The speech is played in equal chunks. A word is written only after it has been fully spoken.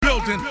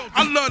building.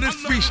 I love this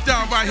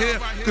freestyle right here,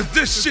 cause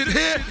this shit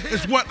here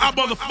is what I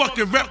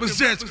motherfucking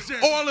represents.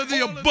 All of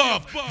the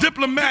above.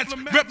 Diplomats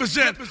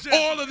represent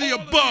all of the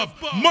above.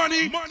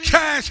 Money,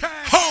 cash,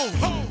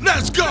 home.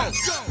 Let's go.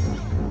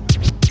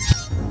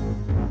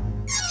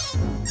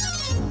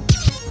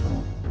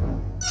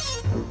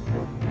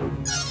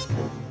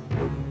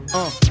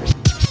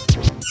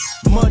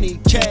 Money,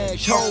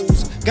 cash,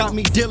 hoes, got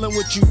me dealing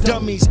with you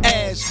dummies,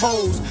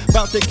 assholes.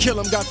 About to kill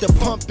 'em, got the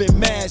pumping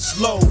mad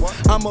slow.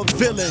 I'm a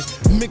villain,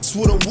 mixed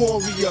with a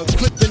warrior,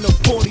 clipped in a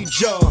 40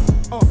 jug.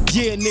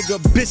 Yeah, nigga,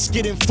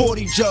 biscuit and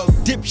 40 jug.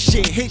 Dip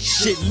shit, hit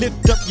shit,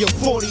 lift up your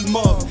 40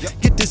 mug.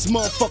 Get this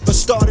motherfucker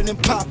started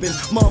and poppin'.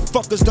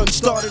 Motherfuckers done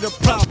started a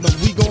problem,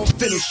 we gon'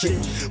 finish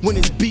it. When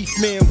it's beef,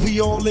 man,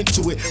 we all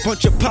into it.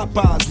 Bunch of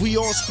Popeyes, we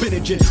all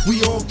spinaching,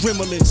 we all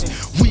gremlins.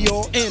 We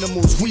all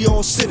animals, we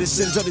all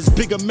citizens of this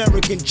big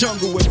American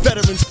jungle where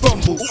veterans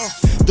fumble.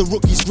 The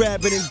rookies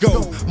grab it and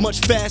go, much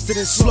faster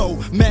than slow.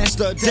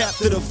 Master adapt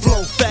to the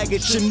flow,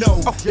 faggot you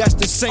know. That's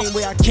the same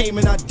way I came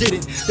and I did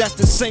it. That's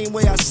the same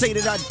way I say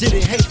that I did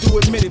it. Hate to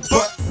admit it,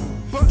 but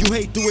you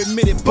hate to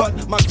admit it,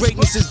 but my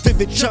greatness is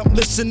vivid. Chump,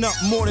 listen up,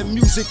 more than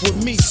music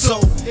with me, so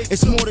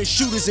it's more than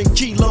shooters and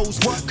kilos.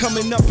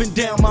 Coming up and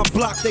down my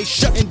block, they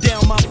shutting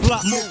down my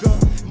block.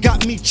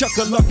 Got me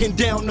chuck-a-lucking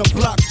down the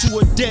block to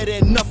a dead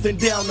end, nothing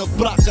down the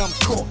block, I'm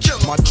caught.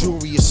 My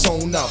jewelry is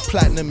sewn up,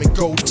 platinum and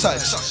gold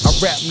touch. I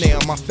rap now,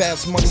 my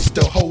fast money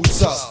still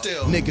holds up.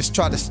 Niggas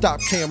try to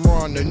stop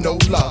Cameron to no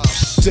love.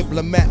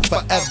 Diplomat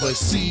forever,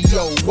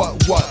 CEO,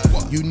 what?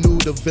 You knew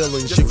the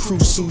villains, your crew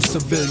sue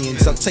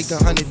civilians. I take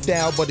 100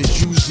 down, but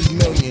it's usually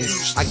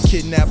millions. I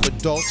kidnap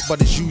adults,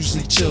 but it's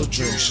usually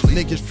children.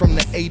 Niggas from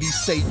the 80s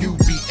say you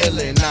be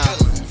illin'. I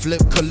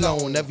flip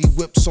cologne, every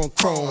whip's on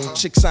chrome.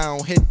 Chicks I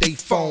don't hit they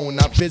phone.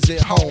 I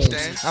visit homes.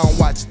 I don't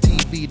watch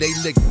TV, they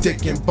lick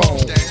dick and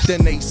bone.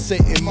 Then they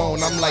sit and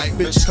moan, I'm like,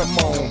 bitch, come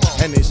on.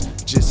 And it's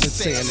just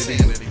insanity.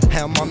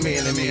 How my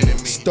man and me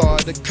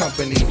start a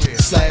company /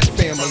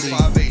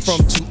 family. From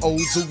 2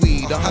 O's of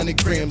weed,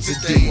 100 grams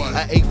a D.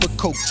 I ate for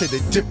coke to the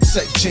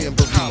Dipset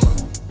Jamboree.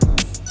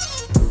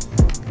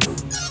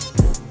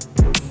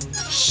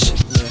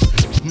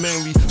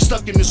 Man, we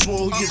stuck in this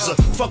world, gives a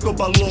fuck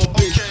about law,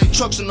 bitch.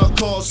 Trucks in our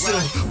cars still,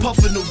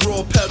 puffing the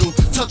raw pedal,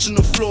 touching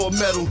the floor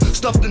metal,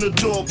 stuffed in the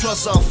door.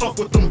 Plus, I'll fuck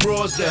with them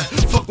bras that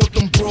fuck with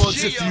them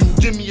broads. If you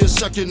give me a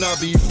second, I'll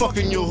be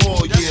fucking your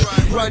whore,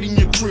 yeah. Right in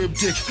your crib,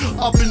 dick,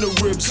 up in the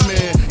ribs,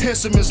 man.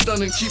 Handsome and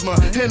stunning, keep my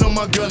hand on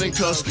my gun and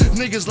cuss.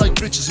 Niggas like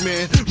bitches,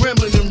 man,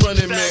 rambling and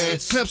running, man.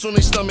 Clamps on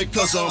their stomach,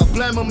 cause I'm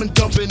blam 'em and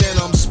dumping, and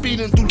I'm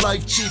speeding through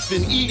life,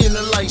 chiefing, eating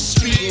the light,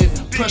 speeding.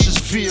 Precious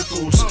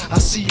vehicles, I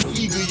see you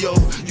eagle, yo.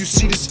 You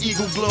see this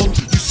eagle glow,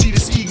 you see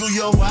this eagle,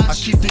 yo. I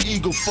keep the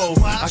eagle foe,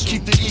 I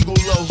keep the eagle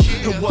low.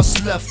 And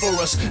what's left for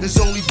us is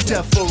only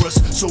death for us.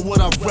 So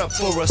what I rep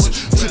for us,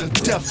 to the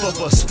death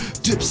of us.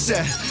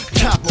 Dipset,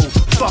 capo,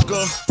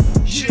 fucker,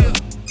 yeah.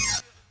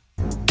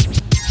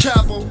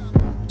 Capo,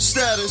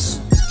 status,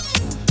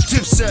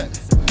 Dipset,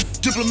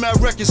 Diplomat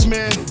Records,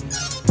 man.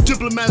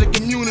 Diplomatic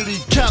immunity,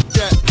 cap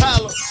that,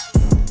 holla.